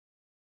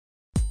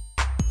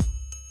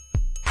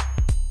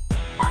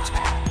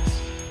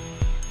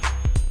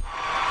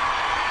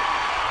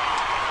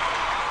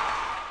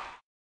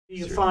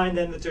You find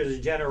then that there's a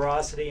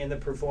generosity in the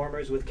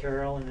performers with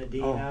Carol and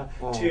Adina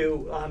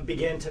to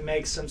begin to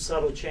make some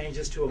subtle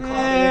changes to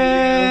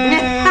accommodate you.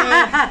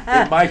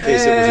 In my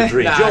case, it was a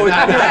dream.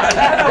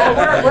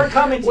 We're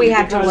coming to we you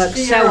have to because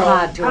work so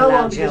hard to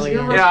allow Joey.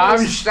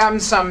 I'm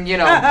some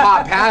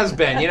pop has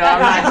been. I'm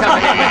not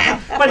coming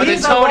in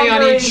with a Tony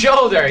on each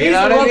shoulder. You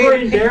know what I mean? He's a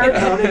lumbering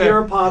baritone, and you're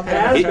a pop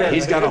has been.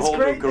 He's got a whole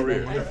new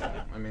career.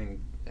 I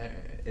mean,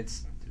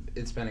 it's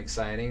been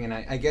exciting, and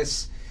I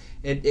guess.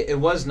 It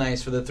was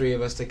nice for the three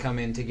of us to come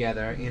in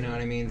together, you know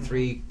what I mean?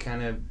 Three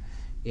kind of,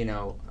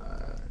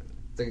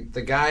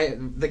 the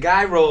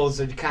guy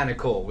roles are kind of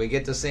cool. We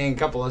get to sing a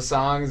couple of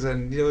songs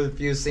and do a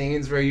few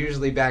scenes. We're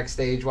usually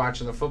backstage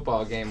watching the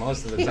football game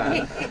most of the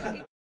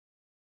time.